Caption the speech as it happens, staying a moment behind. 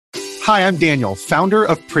Hi, I'm Daniel, founder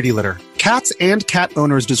of Pretty Litter. Cats and cat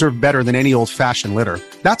owners deserve better than any old-fashioned litter.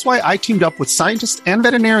 That's why I teamed up with scientists and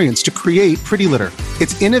veterinarians to create Pretty Litter.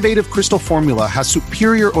 Its innovative crystal formula has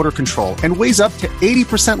superior odor control and weighs up to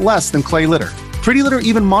 80% less than clay litter. Pretty Litter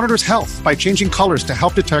even monitors health by changing colors to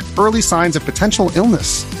help detect early signs of potential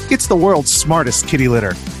illness. It's the world's smartest kitty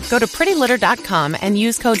litter. Go to prettylitter.com and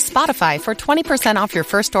use code SPOTIFY for 20% off your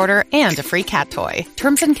first order and a free cat toy.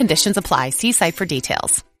 Terms and conditions apply. See site for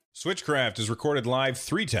details. Switchcraft is recorded live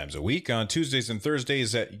 3 times a week, on Tuesdays and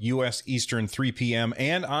Thursdays at U.S. Eastern 3 p.m.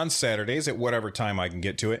 and on Saturdays at whatever time I can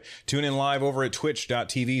get to it. Tune in live over at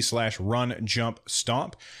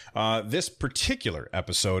twitch.tv/runjumpstomp. This particular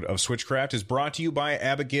episode of Switchcraft is brought to you by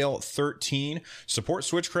Abigail13. Support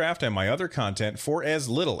Switchcraft and my other content for as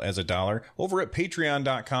little as $1 over at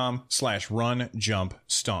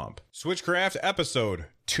patreon.com/runjumpstomp. Switchcraft episode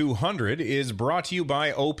 200 is brought to you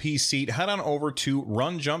by OP Seat. Head on over to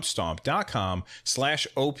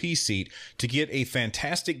runjumpstomp.com/OP Seat to get a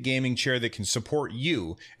fantastic gaming chair that can support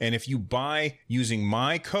you. And if you buy using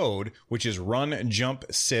my code, which is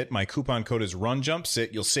RunJumpSit, my coupon code is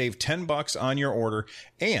RunJumpSit, you'll save $10 on your order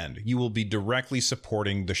and you will be directly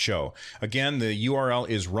supporting the show. Again, the URL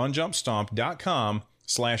is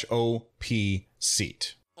runjumpstomp.com/OP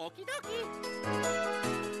Seat. Okie dokie.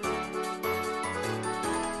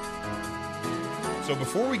 So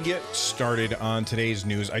before we get started on today's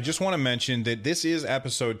news, I just want to mention that this is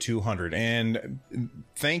episode 200, and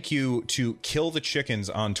thank you to Kill the Chickens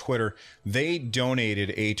on Twitter. They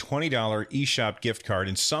donated a $20 eShop gift card,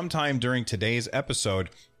 and sometime during today's episode,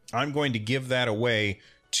 I'm going to give that away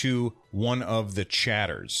to one of the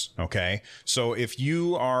chatters. Okay, so if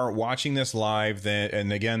you are watching this live,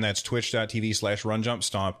 and again, that's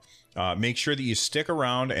twitch.tv/runjumpstomp. Make sure that you stick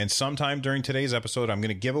around, and sometime during today's episode, I'm going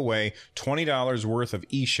to give away $20 worth of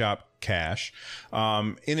eShop cash.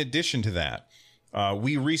 In addition to that,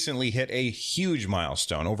 we recently hit a huge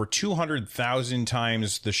milestone. Over 200,000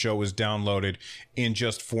 times the show was downloaded in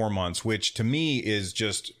just 4 months, which to me is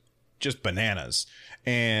just bananas.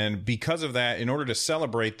 And because of that, in order to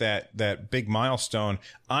celebrate that big milestone,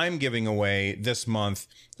 I'm giving away this month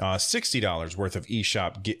 $60 worth of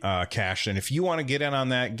eShop cash. And if you want to get in on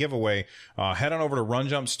that giveaway, head on over to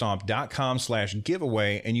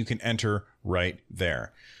runjumpstomp.com/giveaway and you can enter right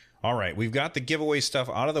there. All right, we've got the giveaway stuff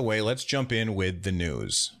out of the way. Let's jump in with the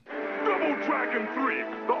news. Double Dragon 3,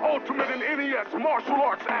 the ultimate in NES martial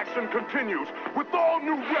arts action continues with all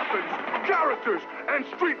new weapons, characters, and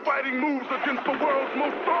street fighting moves against the world's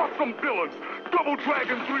most awesome villains. Double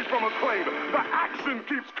Dragon 3 from Acclaim. The action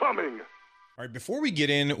keeps coming. All right, before we get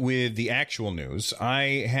in with the actual news,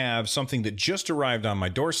 I have something that just arrived on my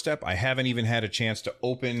doorstep. I haven't even had a chance to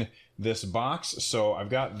open this box, so I've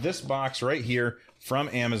got this box right here from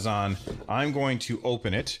Amazon. I'm going to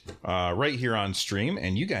open it right here on stream,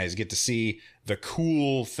 and you guys get to see the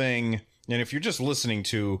cool thing. And if you're just listening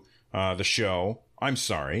to the show, I'm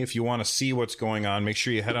sorry. If you want to see what's going on, make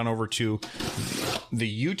sure you head on over to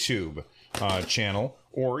the YouTube channel,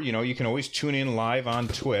 or, you can always tune in live on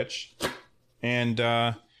Twitch. And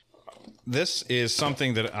this is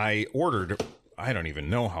something that I ordered, I don't even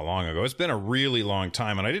know how long ago. It's been a really long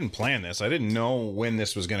time, and I didn't plan this. I didn't know when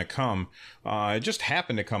this was going to come. It just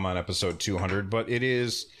happened to come on episode 200, but it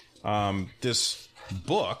is this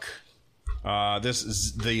book,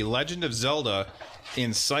 The Legend of Zelda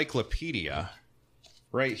Encyclopedia,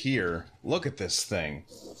 right here. Look at this thing.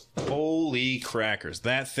 Holy crackers.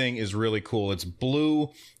 That thing is really cool. It's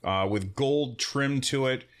blue with gold trim to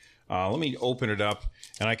it. Let me open it up,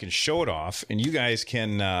 and I can show it off, and you guys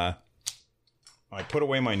can... I put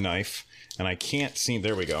away my knife, and I can't see...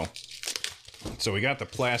 There we go. So we got the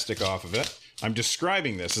plastic off of it. I'm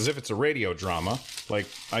describing this as if it's a radio drama. Like,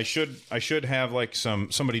 I should have, like,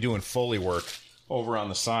 somebody doing Foley work over on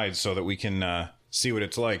the side so that we can see what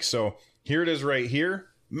it's like. So here it is right here.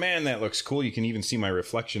 Man, that looks cool. You can even see my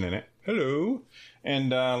reflection in it. Hello. And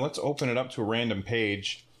let's open it up to a random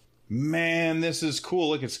page. Man, this is cool.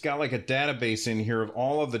 Look, it's got like a database in here of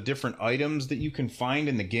all of the different items that you can find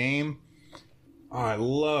in the game. Oh, I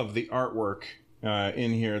love the artwork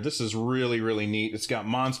in here. This is really, really neat. It's got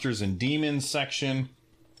monsters and demons section.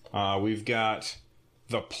 We've got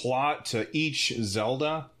the plot to each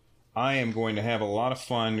Zelda. I am going to have a lot of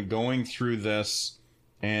fun going through this.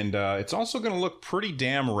 And it's also going to look pretty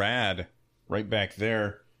damn rad right back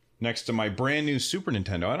there next to my brand new Super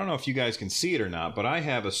Nintendo. I don't know if you guys can see it or not, but I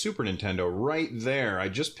have a Super Nintendo right there. I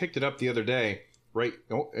just picked it up the other day. Right.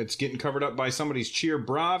 Oh, it's getting covered up by somebody's cheer.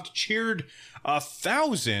 Bravd cheered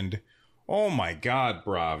 1,000. Oh my God,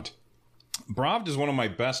 Bravd. Bravd is one of my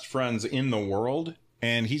best friends in the world,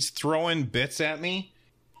 and he's throwing bits at me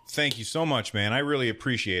Thank you so much, man. I really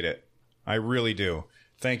appreciate it. I really do.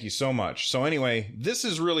 Thank you so much. So anyway, this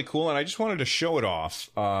is really cool, and I just wanted to show it off.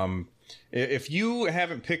 If you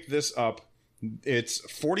haven't picked this up, it's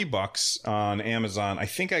 $40 on Amazon. I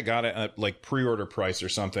think I got it at like pre-order price or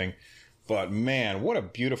something. But man, what a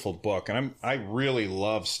beautiful book. And I really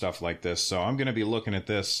love stuff like this. So I'm going to be looking at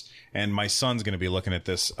this, and my son's going to be looking at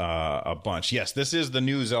this a bunch. Yes, this is the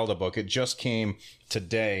new Zelda book. It just came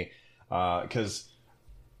today because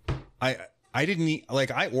I didn't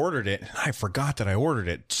I ordered it and I forgot that I ordered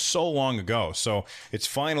it so long ago. So it's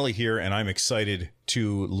finally here, and I'm excited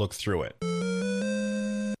to look through it.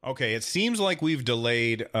 Okay, it seems like we've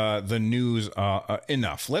delayed the news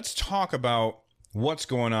enough. Let's talk about what's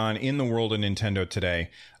going on in the world of Nintendo today.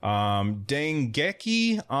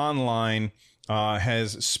 Dengeki Online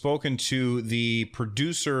has spoken to the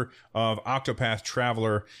producer of Octopath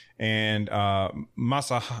Traveler and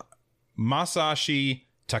Masashi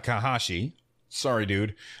Takahashi. Sorry,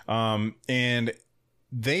 dude. And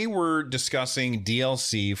they were discussing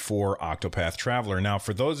DLC for Octopath Traveler. Now,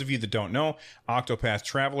 for those of you that don't know, Octopath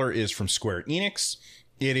Traveler is from Square Enix.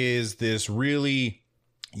 It is this really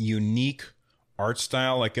unique art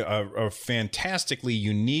style, like a fantastically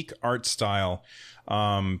unique art style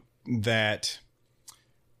that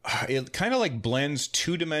it kind of like blends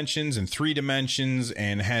 2 dimensions and 3 dimensions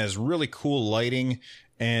and has really cool lighting.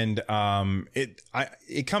 And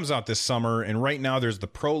it comes out this summer, and right now there's the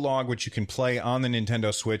prologue, which you can play on the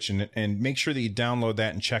Nintendo Switch, and make sure that you download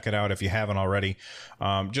that and check it out if you haven't already.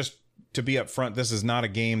 Just to be upfront, this is not a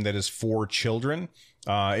game that is for children.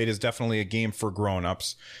 It is definitely a game for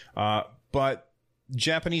grown-ups. But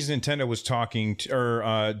Japanese Nintendo was talking to, or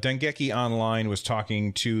Dengeki Online was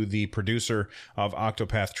talking to the producer of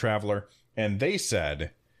Octopath Traveler, and they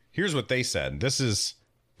said, here's what they said. This is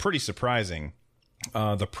pretty surprising.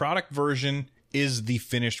 The product version is the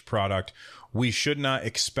finished product. We should not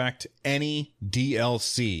expect any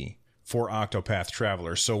DLC for Octopath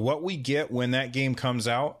Traveler. So what we get when that game comes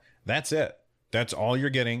out, that's it. That's all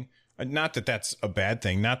you're getting. Not that that's a bad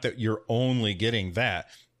thing. Not that you're only getting that.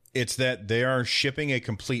 It's that they are shipping a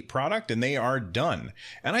complete product and they are done.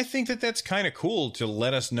 And I think that that's kind of cool to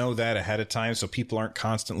let us know that ahead of time so people aren't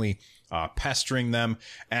constantly pestering them,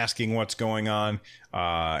 asking what's going on.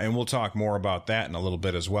 And we'll talk more about that in a little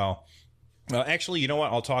bit as well. Actually, you know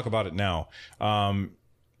what? I'll talk about it now.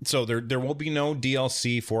 So there will be no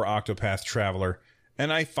DLC for Octopath Traveler.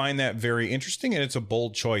 And I find that very interesting, and it's a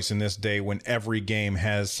bold choice in this day when every game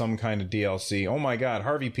has some kind of DLC. Oh my God,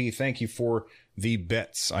 Harvey P., thank you for the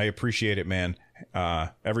bits. I appreciate it, man.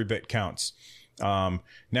 Every bit counts.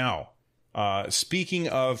 Now, speaking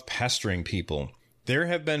of pestering people, there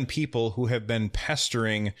have been people who have been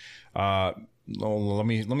pestering. Let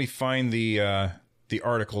me find the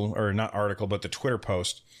article, or not article, but the Twitter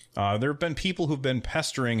post. There have been people who've been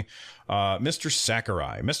pestering Mr.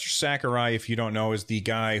 Sakurai. Mr. Sakurai, if you don't know, is the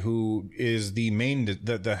guy who is the main,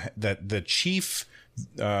 the chief,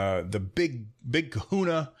 the big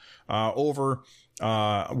kahuna over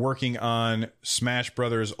working on Smash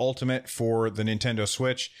Brothers Ultimate for the Nintendo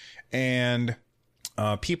Switch. And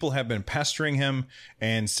people have been pestering him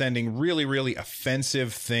and sending really, really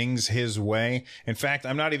offensive things his way. In fact,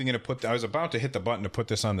 I'm not even going to I was about to hit the button to put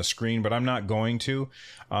this on the screen, but I'm not going to.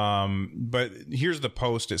 But here's the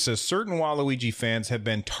post. It says, certain Waluigi fans have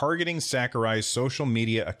been targeting Sakurai's social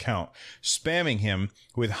media account, spamming him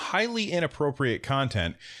with highly inappropriate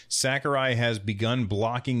content. Sakurai has begun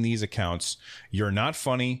blocking these accounts. You're not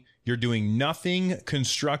funny. You're doing nothing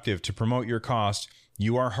constructive to promote your cause.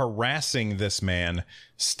 You are harassing this man.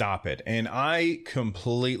 Stop it. And I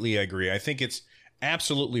completely agree. I think it's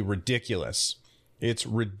absolutely ridiculous. It's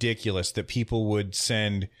ridiculous that people would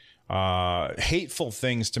send hateful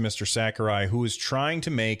things to Mr. Sakurai, who is trying to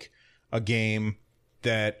make a game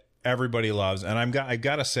that everybody loves. And I've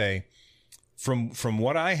got to say, from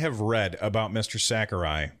what I have read about Mr.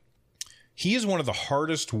 Sakurai, he is one of the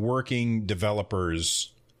hardest working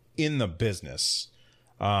developers in the business.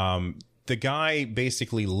 The guy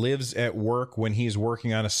basically lives at work when he's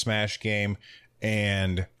working on a Smash game.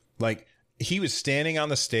 And like, he was standing on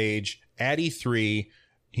the stage at E3.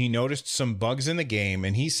 He noticed some bugs in the game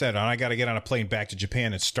and he said, I got to get on a plane back to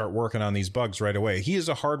Japan and start working on these bugs right away. He is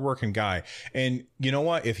a hardworking guy. And you know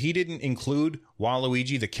what? If he didn't include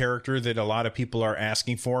Waluigi, the character that a lot of people are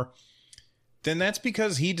asking for, then that's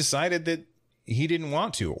because he decided that he didn't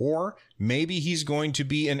want to, or maybe he's going to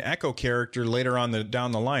be an Echo character later on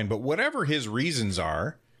down the line. But whatever his reasons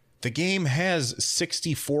are, the game has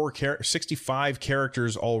 65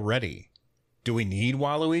 characters already. Do we need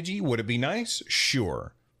Waluigi? Would it be nice?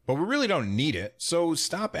 Sure. But we really don't need it. So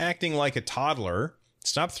stop acting like a toddler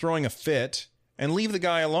Stop throwing a fit and leave the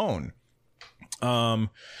guy alone.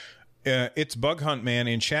 It's Bug Hunt Man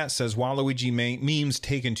in chat says Waluigi memes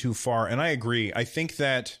taken too far, and I agree. I think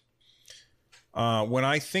that when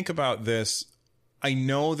I think about this, I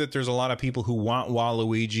know that there's a lot of people who want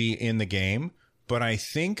Waluigi in the game, but I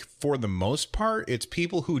think for the most part, it's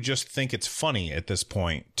people who just think it's funny at this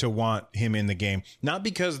point to want him in the game, not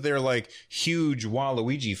because they're like huge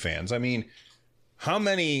Waluigi fans. I mean, how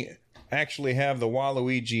many actually have the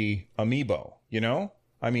Waluigi amiibo? You know?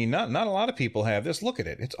 I mean, not a lot of people have this. Look at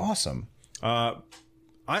it. It's awesome. I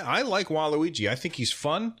like Waluigi. I think he's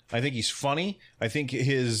fun. I think he's funny. I think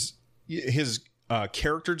his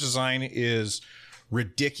character design is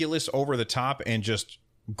ridiculous, over the top, and just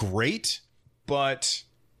great. But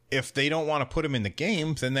if they don't want to put him in the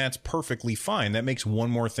game, then that's perfectly fine. That makes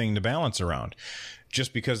one more thing to balance around.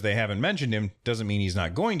 Just because they haven't mentioned him doesn't mean he's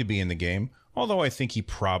not going to be in the game, although I think he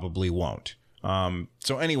probably won't.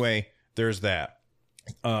 So anyway, there's that.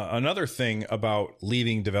 Another thing about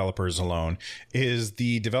leaving developers alone is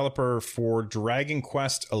the developer for Dragon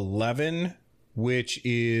Quest XI, which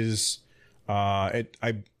is a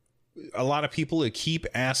lot of people keep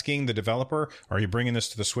asking the developer, are you bringing this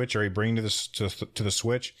to the Switch? Are you bringing this to the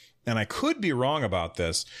Switch? And I could be wrong about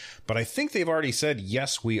this, but I think they've already said,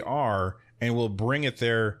 yes, we are, and we'll bring it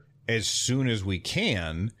there as soon as we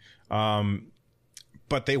can.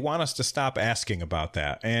 But they want us to stop asking about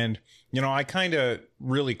that. And, you know, I kind of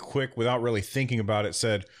really quick, without really thinking about it,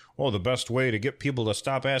 said, well, the best way to get people to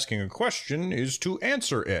stop asking a question is to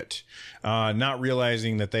answer it. Not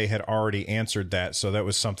realizing that they had already answered that. So that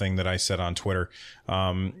was something that I said on Twitter.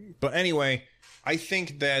 But anyway, I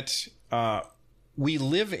think that we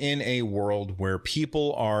live in a world where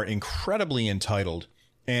people are incredibly entitled.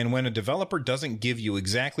 And when a developer doesn't give you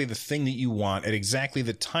exactly the thing that you want at exactly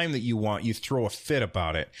the time that you want, you throw a fit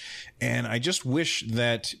about it. And I just wish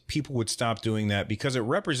that people would stop doing that, because it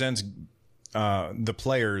represents the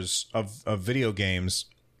players of video games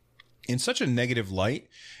in such a negative light,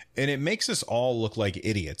 and it makes us all look like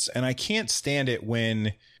idiots. And I can't stand it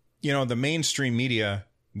when, you know, the mainstream media,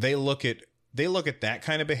 they look at that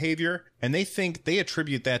kind of behavior and they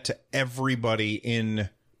attribute that to everybody in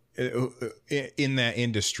that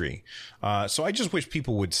industry. So I just wish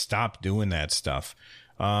people would stop doing that stuff.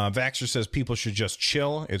 Vaxxer says people should just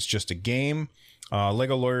chill. It's just a game.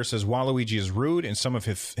 Lego Lawyer says Waluigi is rude, and some of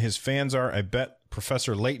his fans are. I bet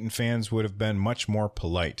Professor Layton fans would have been much more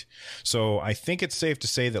polite. So I think it's safe to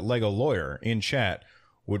say that Lego Lawyer in chat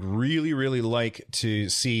would really, really like to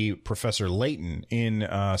see Professor Layton in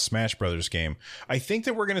Smash Brothers game. I think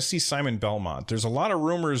that we're going to see Simon Belmont. There's a lot of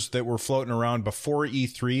rumors that were floating around before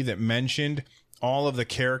E3 that mentioned all of the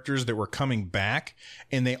characters that were coming back,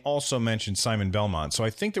 and they also mentioned Simon Belmont. So I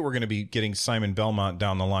think that we're going to be getting Simon Belmont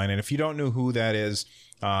down the line. And if you don't know who that is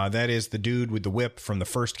the dude with the whip from the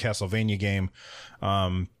first Castlevania game.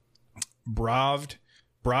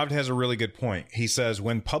 Bravd has a really good point. He says,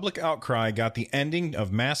 when public outcry got the ending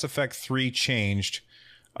of Mass Effect 3 changed,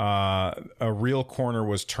 a real corner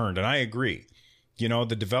was turned. And I agree. You know,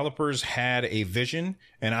 the developers had a vision,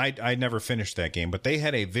 and I never finished that game, but they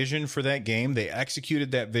had a vision for that game. They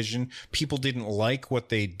executed that vision. People didn't like what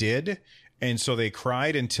they did, and so they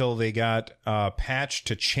cried until they got patched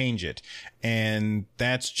to change it. And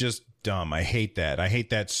that's just dumb. I hate that. I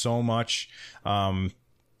hate that so much.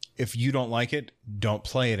 If you don't like it, don't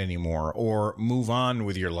play it anymore, or move on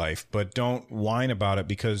with your life, but don't whine about it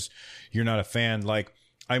because you're not a fan. Like,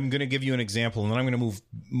 I'm going to give you an example, and then I'm going to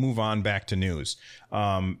move on back to news.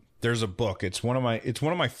 There's a book. It's one of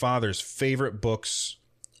my father's favorite books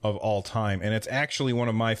of all time, and it's actually one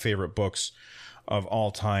of my favorite books of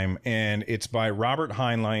all time. And it's by Robert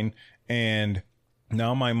Heinlein. And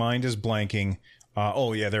now my mind is blanking.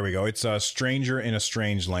 Oh yeah, there we go. It's a Stranger in a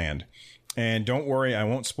Strange Land. And don't worry, I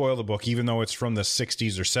won't spoil the book, even though it's from the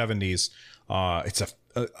 60s or 70s. It's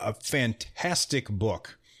a fantastic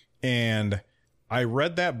book. And I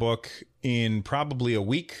read that book in probably a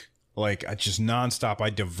week, like just nonstop. I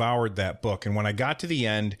devoured that book. And when I got to the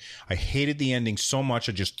end, I hated the ending so much,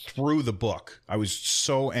 I just threw the book. I was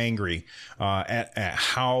so angry at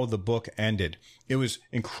how the book ended. It was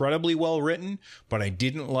incredibly well written, but I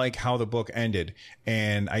didn't like how the book ended.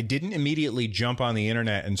 And I didn't immediately jump on the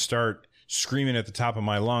internet and start screaming at the top of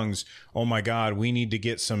my lungs, oh my God, we need to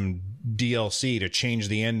get some DLC to change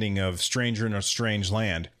the ending of Stranger in a Strange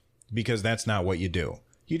Land, because that's not what you do.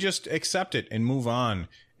 You just accept it and move on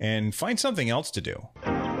and find something else to do.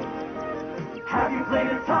 Have you played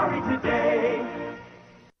Atari today?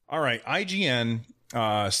 All right, IGN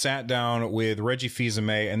sat down with Reggie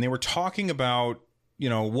Fils-Aimé, and they were talking about, you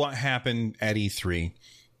know, what happened at E3.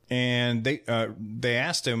 and they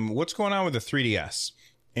asked him, what's going on with the 3DS?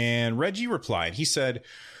 And Reggie replied, he said,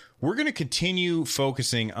 we're going to continue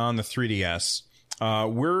focusing on the 3DS.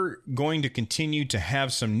 We're going to continue to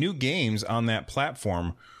have some new games on that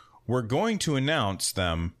platform. We're going to announce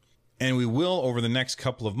them, and we will over the next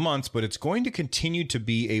couple of months, but it's going to continue to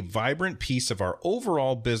be a vibrant piece of our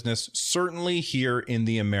overall business, certainly here in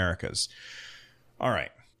the Americas. All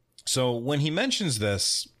right. So when he mentions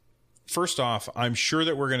this, first off, I'm sure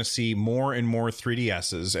that we're going to see more and more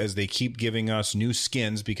 3DSs as they keep giving us new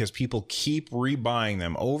skins because people keep rebuying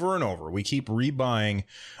them over and over. We keep rebuying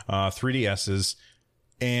 3DSs,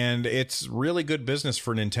 and it's really good business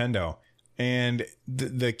for Nintendo. And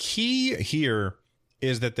the key here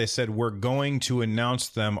is that they said we're going to announce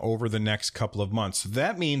them over the next couple of months. So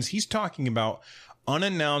that means he's talking about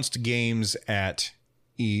unannounced games at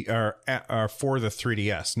for the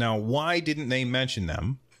 3DS. Now, why didn't they mention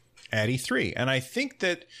them at E3? And I think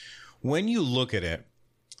that when you look at it,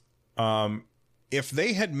 if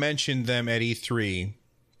they had mentioned them at E3,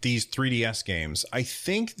 these 3DS games, I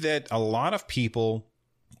think that a lot of people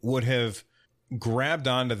would have grabbed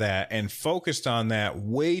onto that and focused on that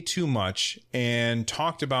way too much and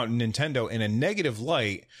talked about Nintendo in a negative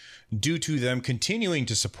light due to them continuing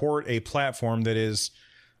to support a platform that is,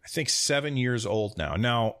 I think, 7 years old now.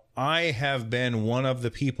 Now, I have been one of the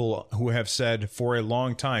people who have said for a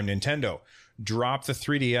long time, Nintendo, drop the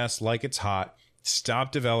 3DS like it's hot.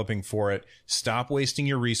 Stop developing for it. Stop wasting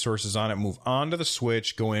your resources on it. Move on to the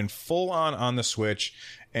Switch. Go in full on the Switch,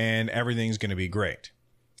 and everything's going to be great.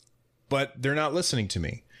 But they're not listening to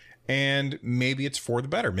me. And maybe it's for the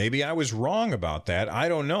better. Maybe I was wrong about that. I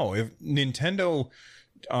don't know. If Nintendo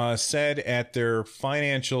said at their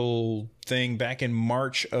financial thing back in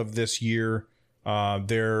March of this year,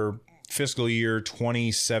 their fiscal year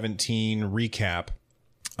 2017 recap,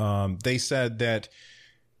 they said that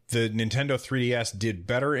the Nintendo 3DS did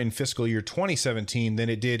better in fiscal year 2017 than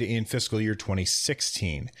it did in fiscal year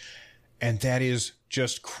 2016. And that is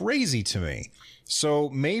just crazy to me. So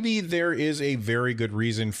maybe there is a very good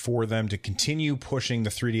reason for them to continue pushing the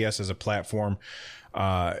 3DS as a platform.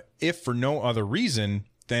 If for no other reason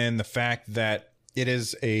than the fact that it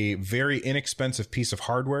is a very inexpensive piece of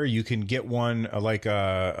hardware. You can get one like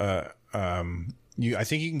I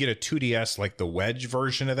think you can get a 2DS, like the Wedge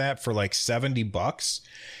version of that, for like $70.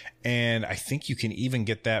 And I think you can even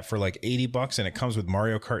get that for like $80, and it comes with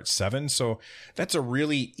Mario Kart 7. So that's a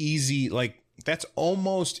really easy, like, that's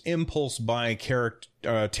almost impulse buy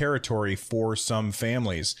territory for some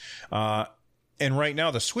families. And right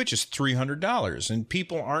now the Switch is $300, and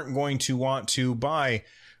people aren't going to want to buy,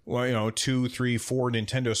 2, 3, 4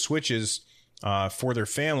 Nintendo Switches for their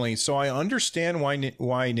family. So I understand why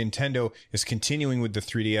Nintendo is continuing with the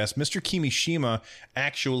 3DS. Mr. Kimishima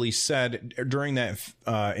actually said during that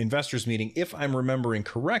investors meeting, if I'm remembering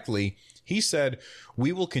correctly, he said,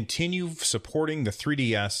 we will continue supporting the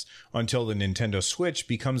 3DS until the Nintendo Switch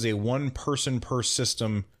becomes a one person per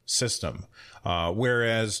system.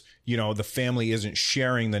 Whereas, the family isn't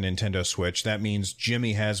sharing the Nintendo Switch. That means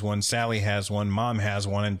Jimmy has one, Sally has one, Mom has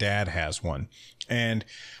one, and Dad has one. And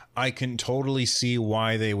I can totally see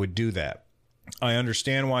why they would do that. I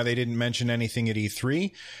understand why they didn't mention anything at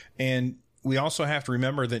E3. And we also have to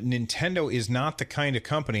remember that Nintendo is not the kind of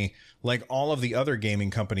company like all of the other gaming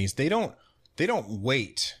companies. They don't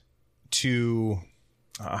wait to,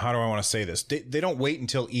 how do I want to say this? They don't wait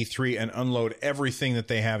until E3 and unload everything that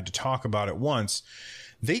they have to talk about at once.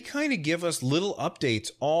 They kind of give us little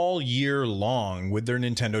updates all year long with their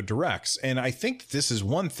Nintendo Directs. And I think this is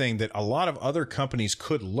one thing that a lot of other companies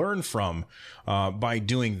could learn from by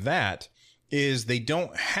doing that, is they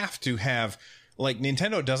don't have to have, like,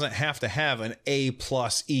 Nintendo doesn't have to have an A+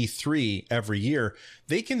 E3 every year.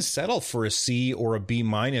 They can settle for a C or a B-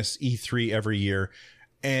 E3 every year.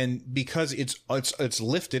 And because it's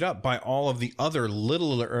lifted up by all of the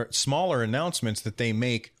other smaller announcements that they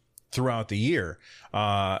make throughout the year.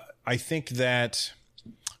 I think that,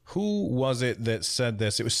 who was it that said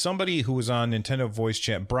this? It was somebody who was on Nintendo Voice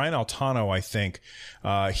Chat, Brian Altano, I think.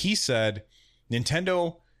 He said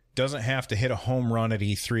Nintendo doesn't have to hit a home run at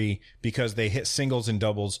E3 because they hit singles and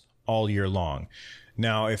doubles all year long.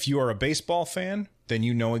 Now, if you are a baseball fan, then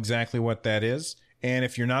you know exactly what that is. And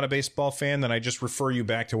if you're not a baseball fan, then I just refer you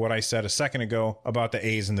back to what I said a second ago about the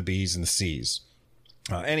A's and the B's and the C's.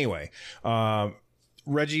 Anyway,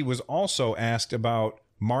 Reggie was also asked about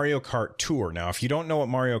Mario Kart Tour. Now, if you don't know what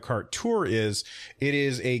Mario Kart Tour is, it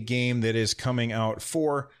is a game that is coming out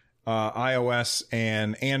for iOS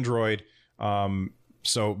and Android.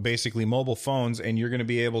 So basically mobile phones, and you're going to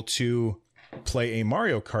be able to play a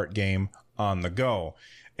Mario Kart game on the go.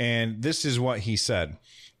 And this is what he said.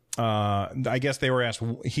 I guess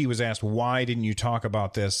he was asked, why didn't you talk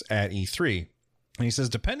about this at E3? And he says,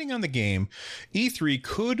 depending on the game, E3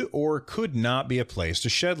 could or could not be a place to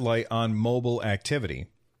shed light on mobile activity.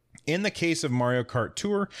 In the case of Mario Kart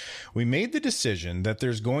Tour, we made the decision that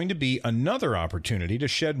there's going to be another opportunity to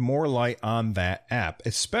shed more light on that app,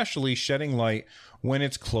 especially shedding light when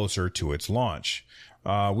it's closer to its launch.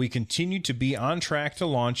 We continue to be on track to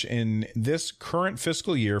launch in this current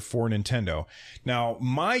fiscal year for Nintendo. Now,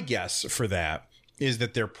 my guess for that is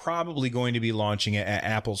that they're probably going to be launching it at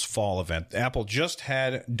Apple's fall event. Apple just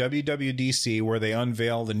had WWDC where they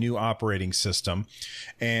unveil the new operating system.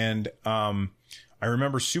 And I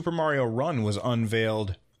remember Super Mario Run was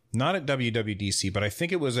unveiled not at WWDC, but I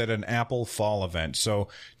think it was at an Apple fall event. So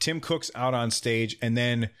Tim Cook's out on stage, and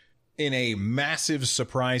then in a massive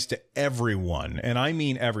surprise to everyone, and I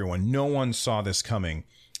mean everyone, no one saw this coming,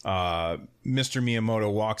 Mr.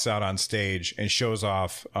 Miyamoto walks out on stage and shows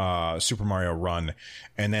off Super Mario Run.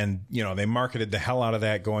 And then, they marketed the hell out of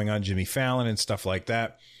that, going on Jimmy Fallon and stuff like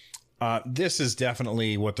that. This is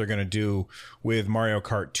definitely what they're going to do with Mario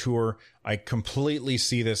Kart Tour. I completely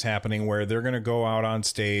see this happening where they're going to go out on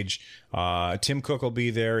stage. Tim Cook will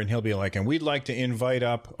be there and he'll be like, and we'd like to invite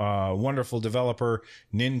up wonderful developer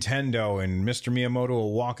Nintendo, and Mr. Miyamoto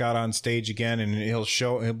will walk out on stage again, and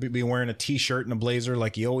he'll be wearing a t-shirt and a blazer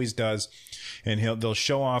like he always does. And they'll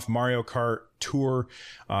show off Mario Kart Tour.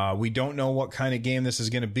 We don't know what kind of game this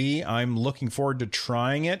is going to be. I'm looking forward to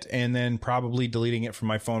trying it and then probably deleting it from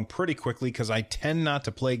my phone pretty quickly, because I tend not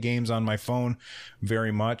to play games on my phone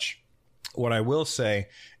very much. What I will say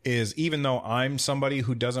is, even though I'm somebody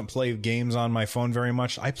who doesn't play games on my phone very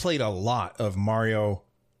much, I played a lot of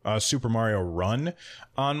Super Mario Run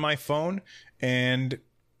on my phone, and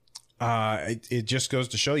it just goes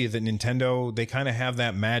to show you that Nintendo, they kind of have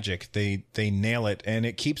that magic. They nail it, and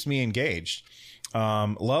it keeps me engaged.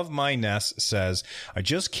 Love My Ness says, I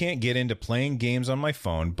just can't get into playing games on my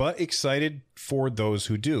phone, but excited for those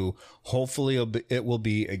who do. Hopefully it will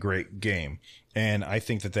be a great game. And I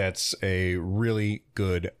think that that's a really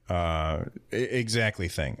good, exactly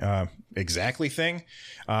thing.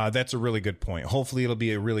 That's a really good point. Hopefully it'll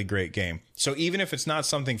be a really great game. So even if it's not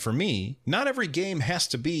something for me, not every game has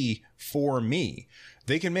to be for me.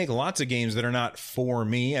 They can make lots of games that are not for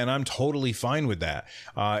me, and I'm totally fine with that.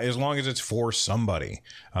 As long as it's for somebody.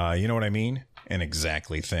 You know what I mean? An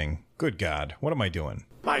exactly thing. Good God. What am I doing?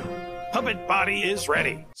 My puppet body is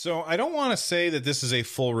ready. So I don't want to say that this is a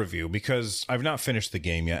full review, because I've not finished the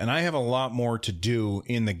game yet, and I have a lot more to do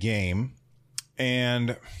in the game.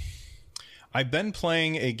 And I've been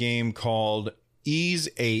playing a game called Ys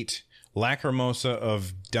 8 Lacrimosa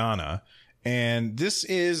of Dana. And this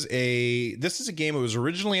is a game that was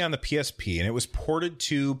originally on the PSP, and it was ported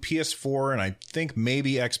to PS4 and I think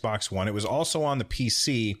maybe Xbox One. It was also on the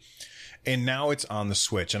PC, and now it's on the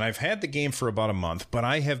Switch. And I've had the game for about a month, but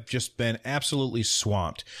I have just been absolutely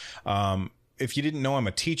swamped. If you didn't know, I'm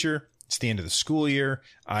a teacher. It's the end of the school year.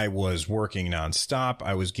 I was working nonstop.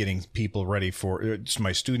 I was getting people ready for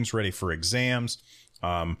my students ready for exams.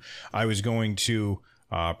 I was going to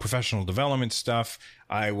professional development stuff.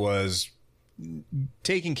 I was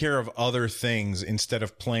taking care of other things instead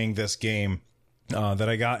of playing this game that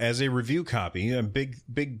I got as a review copy. A big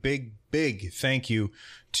thank you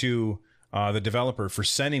to the developer for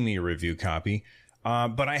sending me a review copy.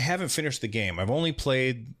 But I haven't finished the game. I've only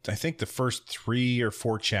played, I think, the first 3 or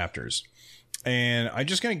 4 chapters. And I'm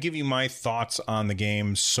just going to give you my thoughts on the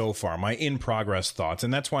game so far, my in-progress thoughts.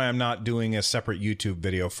 And that's why I'm not doing a separate YouTube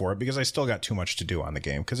video for it, because I still got too much to do on the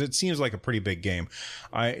game, because it seems like a pretty big game.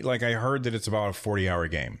 I heard that it's about a 40-hour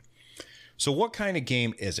game. So what kind of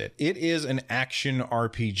game is it? It is an action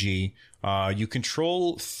RPG. You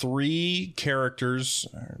control 3 characters,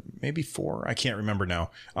 maybe 4. I can't remember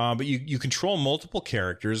now. But you control multiple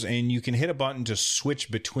characters, and you can hit a button to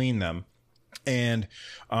switch between them. And,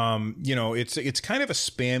 it's kind of a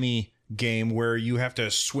spammy game where you have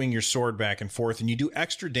to swing your sword back and forth, and you do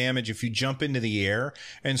extra damage if you jump into the air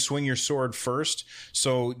and swing your sword first.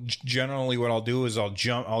 So generally what I'll do is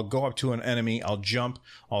I'll go up to an enemy, I'll jump,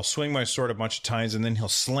 I'll swing my sword a bunch of times, and then he'll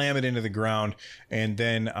slam it into the ground, and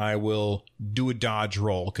then I will do a dodge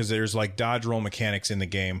roll, because there's like dodge roll mechanics in the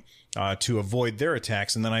game to avoid their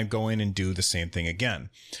attacks, and then I go in and do the same thing again.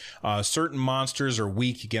 Certain monsters are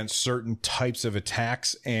weak against certain types of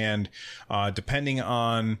attacks, and depending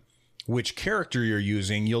on which character you're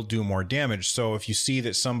using, you'll do more damage. So if you see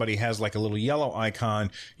that somebody has like a little yellow icon,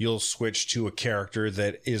 you'll switch to a character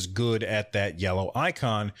that is good at that yellow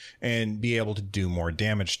icon and be able to do more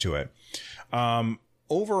damage to it.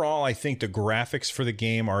 overall, I think the graphics for the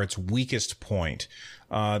game are its weakest point.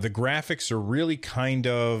 The graphics are really kind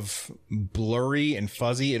of blurry and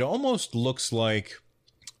fuzzy. It almost looks like,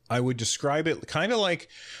 I would describe it kind of like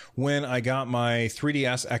when I got my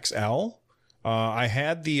 3DS XL. I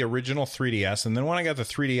had the original 3DS, and then when I got the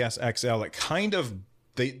 3DS XL, it kind of,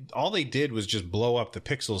 all they did was just blow up the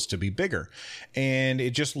pixels to be bigger, and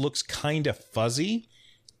it just looks kind of fuzzy.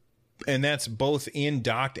 And that's both in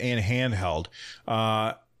docked and handheld.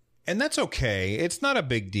 And that's okay. It's not a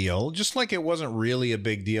big deal. Just like it wasn't really a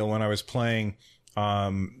big deal when I was playing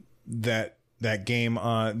that game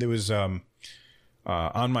that was on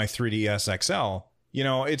my 3DS XL. You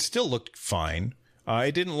know, it still looked fine.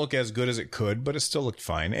 It didn't look as good as it could, but it still looked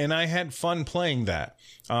fine. And I had fun playing that.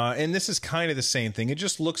 And this is kind of the same thing. It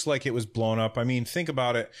just looks like it was blown up. I mean, think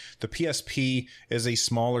about it. The PSP is a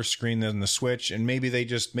smaller screen than the Switch, and maybe they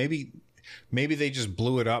just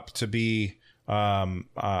blew it up to be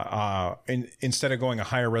instead of going a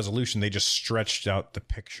higher resolution, they just stretched out the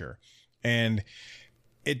picture. And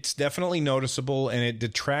it's definitely noticeable, and it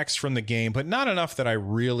detracts from the game, but not enough that I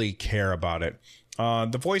really care about it.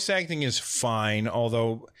 The voice acting is fine,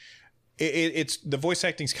 although it's the voice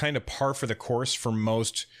acting is kind of par for the course for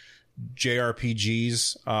most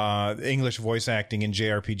JRPGs. English voice acting in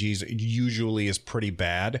JRPGs usually is pretty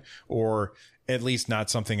bad, or at least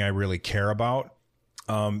not something I really care about.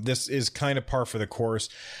 This is kind of par for the course.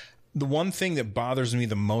 The one thing that bothers me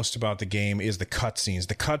the most about the game is the cutscenes.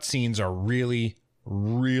 The cutscenes are really,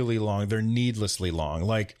 really long. They're needlessly long.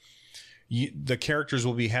 Like, the characters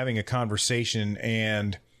will be having a conversation,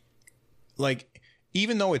 and like,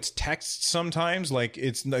 even though it's text sometimes, like,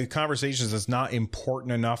 it's the conversations that's not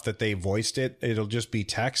important enough that they voiced it, it'll just be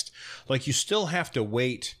text. Like, you still have to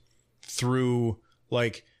wait through,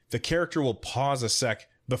 like, the character will pause a sec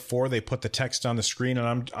before they put the text on the screen,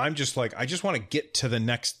 and I'm just like, I just want to get to the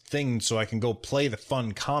next thing so I can go play the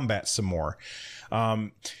fun combat some more.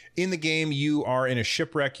 In the game, you are in a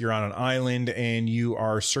shipwreck, you're on an island, and you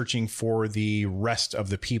are searching for the rest of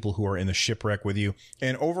the people who are in the shipwreck with you.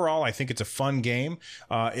 And overall, I think it's a fun game.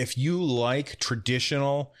 If you like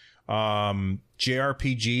traditional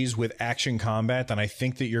JRPGs with action combat, then I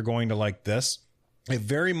think that you're going to like this. It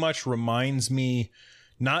very much reminds me,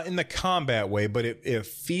 not in the combat way, but it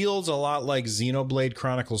feels a lot like Xenoblade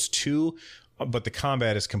Chronicles 2, but the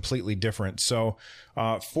combat is completely different. So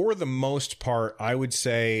for the most part, I would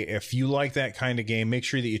say if you like that kind of game, make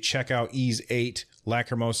sure that you check out Ys 8,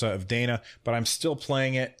 Lacrimosa of Dana. But I'm still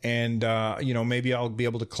playing it, and maybe I'll be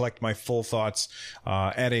able to collect my full thoughts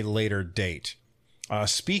at a later date.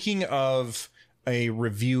 Speaking of a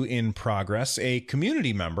review in progress, a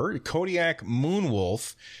community member, Kodiak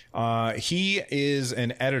Moonwolf, he is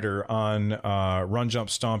an editor on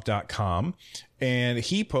runjumpstomp.com, and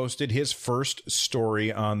he posted his first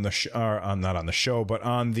story on the not on the show, but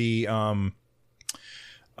on the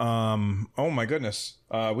oh my goodness,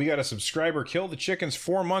 we got a subscriber, Kill the Chickens,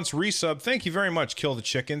 4 months resub. Thank you very much, Kill the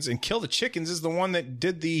Chickens. And Kill the Chickens is the one that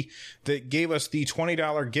gave us the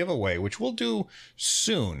 $20 giveaway, which we'll do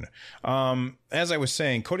soon. As I was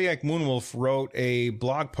saying, Kodiak Moonwolf wrote a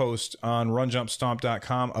blog post on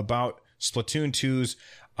runjumpstomp.com about Splatoon 2's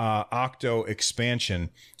Octo expansion.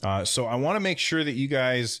 So I want to make sure that you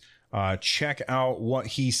guys check out what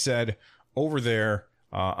he said over there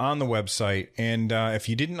on the website. And if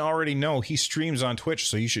you didn't already know, he streams on Twitch,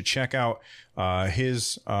 so you should check out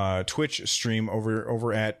his Twitch stream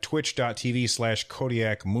over at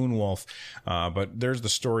twitch.tv/Kodiak Moonwolf. But there's the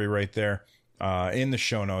story right there in the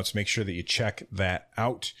show notes. Make sure that you check that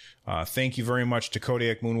out. Thank you very much to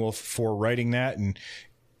Kodiak Moonwolf for writing that and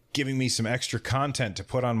giving me some extra content to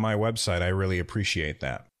put on my website. I really appreciate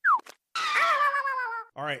that.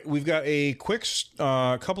 All right, we've got a quick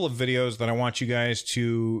couple of videos that I want you guys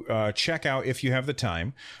to check out if you have the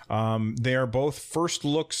time. They are both first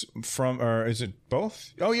looks from, or is it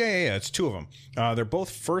both? Oh, yeah, it's two of them. They're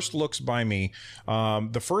both first looks by me.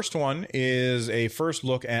 The first one is a first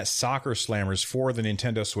look at Soccer Slammers for the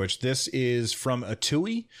Nintendo Switch. This is from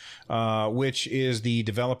Atui, which is the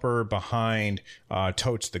developer behind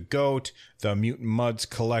Totes the Goat, the Mutant Mudds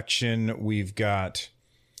collection. We've got...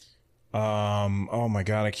 oh my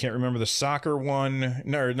god, I can't remember the soccer one.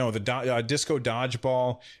 No, the Disco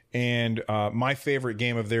Dodgeball, and my favorite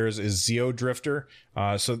game of theirs is Zeo Drifter.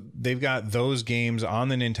 So they've got those games on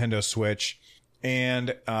the Nintendo Switch,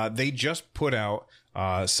 and they just put out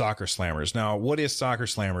Soccer Slammers. Now, what is Soccer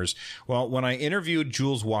Slammers? Well, when I interviewed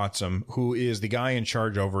Jules Watson, who is the guy in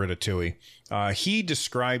charge over at Atui, he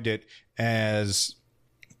described it as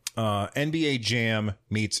NBA Jam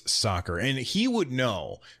meets soccer. And he would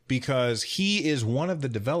know because he is one of the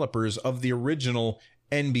developers of the original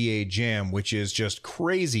NBA Jam, which is just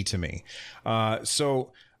crazy to me.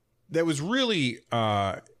 So that was really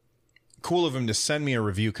cool of him to send me a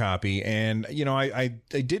review copy. And, you know, I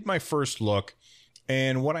did my first look.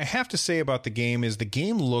 And what I have to say about the game is the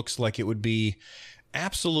game looks like it would be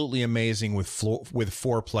absolutely amazing with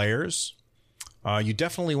 4 players. You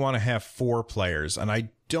definitely want to have 4 players. And I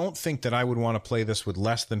don't think that I would want to play this with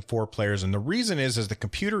less than 4 players. And the reason is the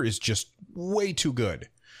computer is just way too good.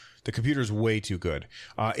 The computer's way too good.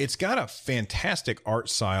 It's got a fantastic art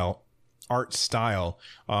style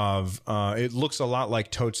of, it looks a lot like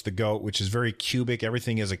Totes the Goat, which is very cubic.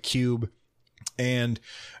 Everything is a cube. And,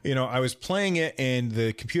 you know, I was playing it and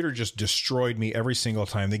the computer just destroyed me every single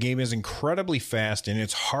time. The game is incredibly fast and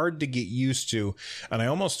it's hard to get used to. And I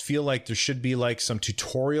almost feel like there should be like some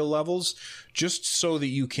tutorial levels just so that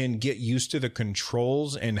you can get used to the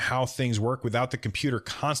controls and how things work without the computer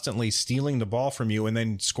constantly stealing the ball from you and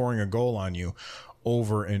then scoring a goal on you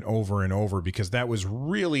over and over and over, because that was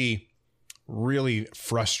really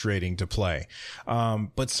frustrating to play.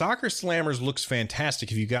 But Soccer Slammers looks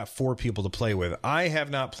fantastic if you got 4 people to play with. I have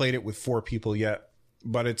not played it with 4 people yet,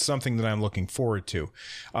 but it's something that I'm looking forward to.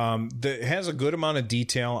 It has a good amount of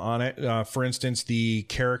detail on it. For instance, the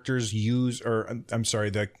characters it's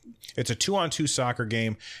a 2-on-2 soccer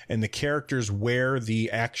game, and the characters wear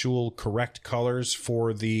the actual correct colors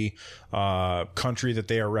for the country that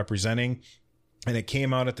they are representing. And it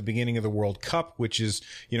came out at the beginning of the World Cup, which is,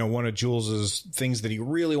 you know, one of Jules's things that he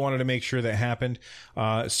really wanted to make sure that happened.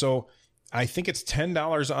 So I think it's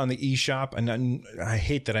 $10 on the eShop. And I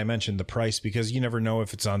hate that I mentioned the price, because you never know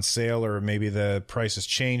if it's on sale or maybe the price has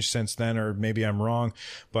changed since then, or maybe I'm wrong.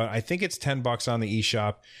 But I think it's $10 on the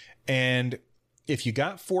eShop. And if you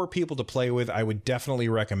got 4 people to play with, I would definitely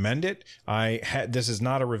recommend it. This is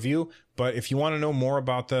not a review, but if you want to know more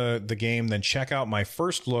about the game, then check out my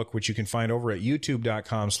first look, which you can find over at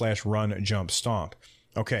youtube.com/runjumpstomp.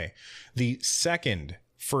 Okay. The second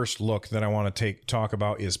first look that I want to talk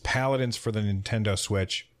about is Paladins for the Nintendo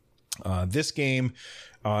Switch. This game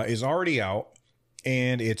is already out,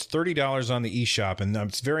 and it's $30 on the eShop. And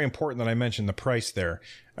it's very important that I mention the price there,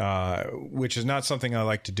 which is not something I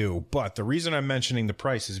like to do. But the reason I'm mentioning the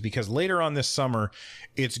price is because later on this summer,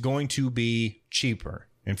 it's going to be cheaper.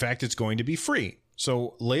 In fact, it's going to be free.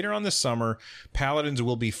 So later on this summer, Paladins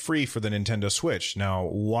will be free for the Nintendo Switch. Now,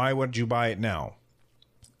 why would you buy it now?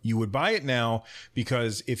 You would buy it now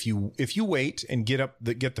because if you wait and get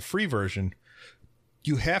the free version,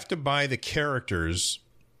 you have to buy the characters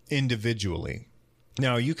individually.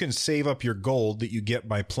 Now, you can save up your gold that you get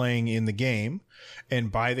by playing in the game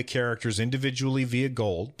and buy the characters individually via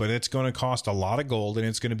gold, but it's going to cost a lot of gold, and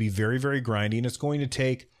it's going to be very, very grindy, and it's going to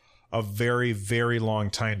take a very, very long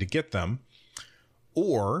time to get them.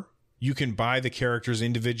 Or you can buy the characters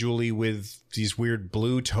individually with these weird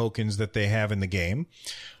blue tokens that they have in the game,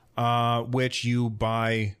 which you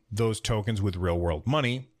buy those tokens with real world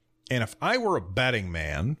money. And if I were a betting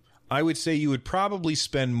man, I would say you would probably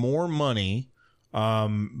spend more money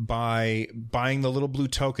by buying the little blue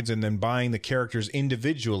tokens and then buying the characters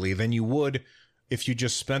individually than you would if you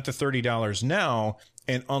just spent the $30 now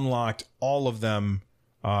and unlocked all of them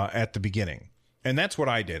at the beginning. And that's what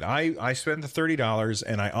I did. I spent the $30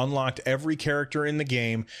 and I unlocked every character in the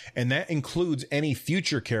game, and that includes any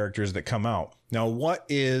future characters that come out. Now, what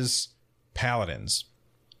is Paladins?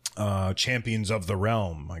 Champions of the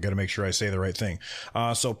Realm. I got to make sure I say the right thing.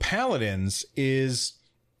 So Paladins is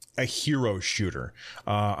a hero shooter.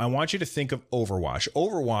 I want you to think of Overwatch.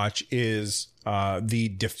 Overwatch is the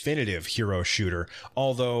definitive hero shooter,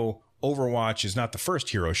 although Overwatch is not the first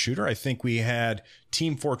hero shooter. I think we had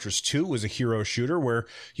Team Fortress 2 was a hero shooter where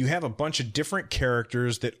you have a bunch of different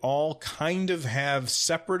characters that all kind of have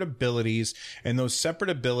separate abilities, and those separate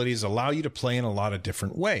abilities allow you to play in a lot of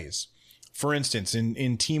different ways. For instance,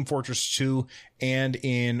 in Team Fortress 2 and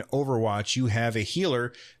in Overwatch, you have a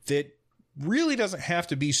healer that really doesn't have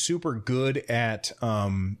to be super good at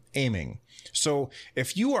aiming. So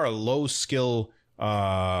if you are a low skill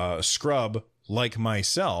scrub like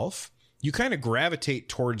myself, you kind of gravitate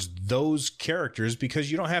towards those characters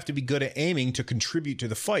because you don't have to be good at aiming to contribute to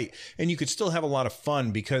the fight, and you could still have a lot of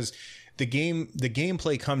fun because the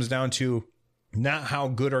gameplay comes down to not how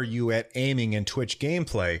good are you at aiming in Twitch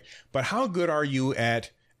gameplay, but how good are you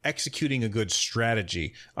at executing a good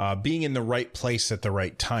strategy, being in the right place at the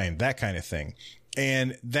right time, that kind of thing.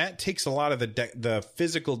 And that takes a lot of the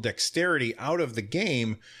physical dexterity out of the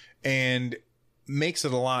game and makes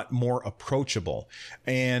it a lot more approachable.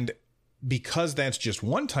 And because that's just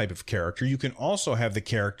one type of character, you can also have the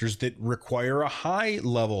characters that require a high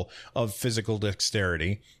level of physical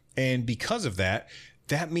dexterity. And because of that,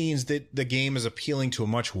 that means that the game is appealing to a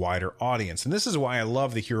much wider audience. And this is why I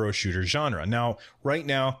love the hero shooter genre. Now, right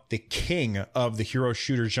now, the king of the hero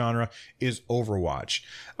shooter genre is Overwatch.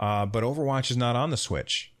 But Overwatch is not on the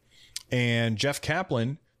Switch. And Jeff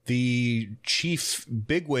Kaplan, the chief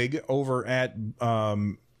bigwig over at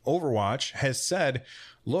Overwatch, has said,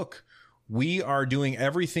 look, we are doing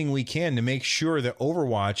everything we can to make sure that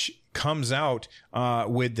Overwatch comes out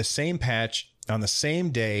with the same patch on the same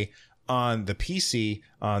day on the PC,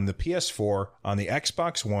 on the PS4, on the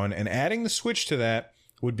Xbox One, and adding the Switch to that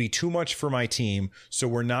would be too much for my team, so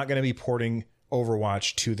we're not going to be porting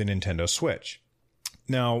Overwatch to the Nintendo Switch.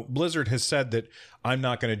 Now, Blizzard has said that I'm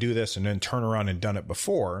not going to do this and then turn around and done it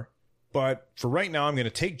before, but for right now, I'm going to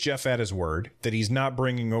take Jeff at his word that he's not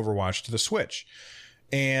bringing Overwatch to the Switch.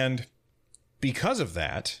 And because of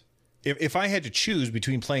that, if I had to choose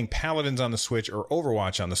between playing Paladins on the Switch or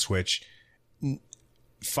Overwatch on the Switch,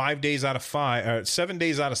 7 days out of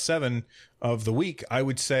 7 of the week, I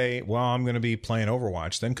would say, well, I'm going to be playing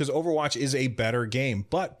Overwatch then, because Overwatch is a better game.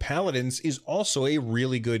 But Paladins is also a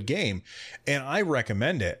really good game, and I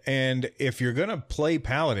recommend it. And if you're going to play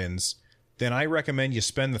Paladins, then I recommend you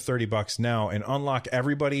spend the $30 now and unlock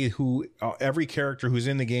every character who's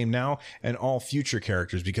in the game now and all future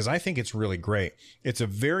characters, because I think it's really great. It's a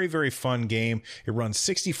very, very fun game. It runs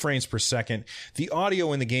 60 frames per second. The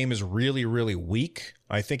audio in the game is really, really weak.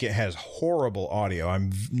 I think it has horrible audio.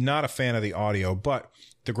 I'm not a fan of the audio, but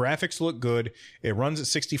the graphics look good. It runs at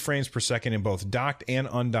 60 frames per second in both docked and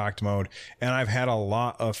undocked mode, and I've had a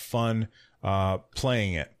lot of fun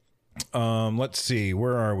playing it. Let's see.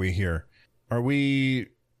 Where are we here? Are we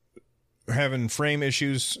having frame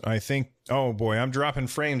issues? I think, oh boy, I'm dropping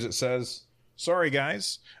frames, it says. Sorry,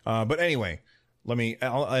 guys. But anyway,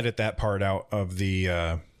 I'll edit that part out of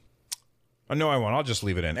the, no, I won't. I'll just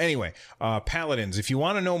leave it in. Anyway, Paladins, if you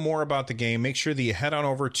want to know more about the game, make sure that you head on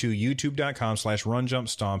over to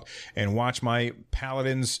youtube.com/runjumpstomp and watch my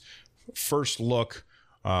Paladins first look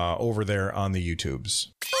over there on the YouTubes.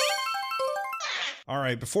 All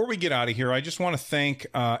right, before we get out of here, I just want to thank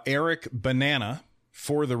Eric Banana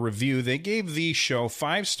for the review. They gave the show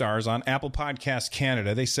 5 stars on Apple Podcasts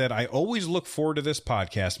Canada. They said, I always look forward to this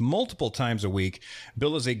podcast multiple times a week.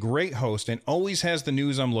 Bill is a great host and always has the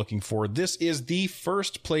news I'm looking for. This is the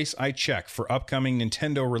first place I check for upcoming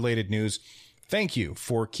Nintendo-related news. Thank you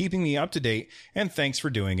for keeping me up to date, and thanks for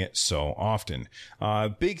doing it so often.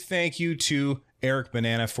 Big thank you to Eric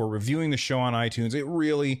Banana for reviewing the show on iTunes. It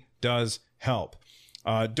really does help.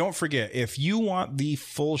 Don't forget, if you want the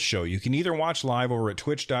full show, you can either watch live over at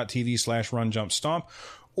twitch.tv/runjumpstomp,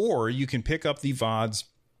 or you can pick up the VODs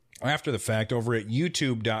after the fact over at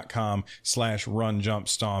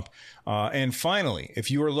youtube.com/runjumpstomp. And finally, if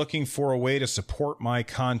you are looking for a way to support my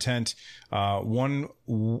content, one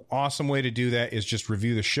awesome way to do that is just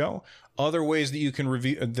review the show. Other ways that you can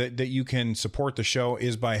that you can support the show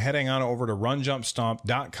is by heading on over to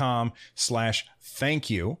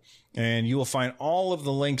runjumpstomp.com/thank-you. And you will find all of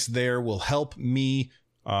the links there will help me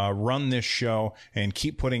run this show and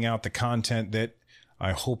keep putting out the content that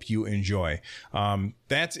I hope you enjoy.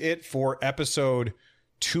 That's it for episode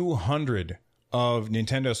 200 of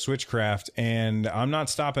Nintendo Switchcraft, and I'm not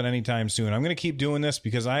stopping anytime soon. I'm going to keep doing this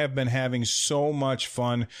because I have been having so much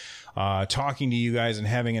fun talking to you guys and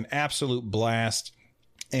having an absolute blast.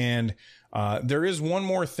 And there is one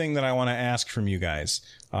more thing that I want to ask from you guys,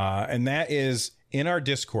 and that is in our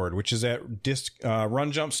Discord, which is at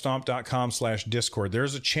runjumpstomp.com/Discord.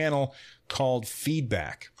 There's a channel called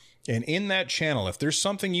Feedback. And in that channel, if there's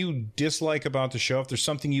something you dislike about the show, if there's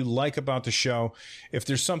something you like about the show, if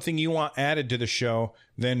there's something you want added to the show,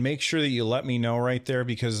 then make sure that you let me know right there,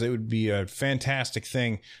 because it would be a fantastic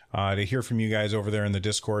thing to hear from you guys over there in the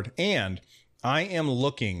Discord. And I am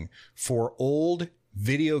looking for old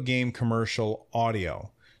video game commercial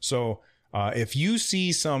audio. So if you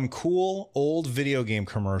see some cool old video game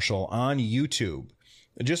commercial on YouTube,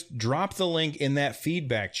 just drop the link in that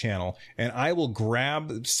feedback channel and I will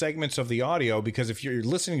grab segments of the audio, because if you're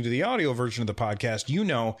listening to the audio version of the podcast, you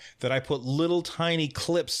know that I put little tiny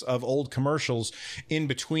clips of old commercials in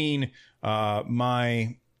between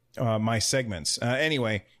my segments.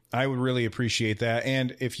 Anyway, I would really appreciate that.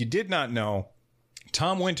 And if you did not know,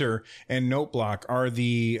 Tom Winter and Noteblock are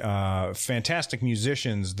the fantastic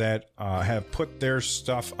musicians that have put their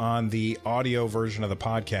stuff on the audio version of the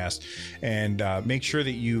podcast. And make sure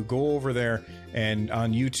that you go over there and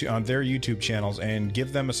on their YouTube channels and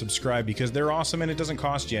give them a subscribe, because they're awesome and it doesn't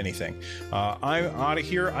cost you anything. I'm out of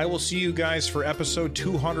here. I will see you guys for episode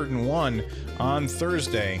 201 on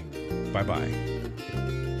Thursday. Bye-bye.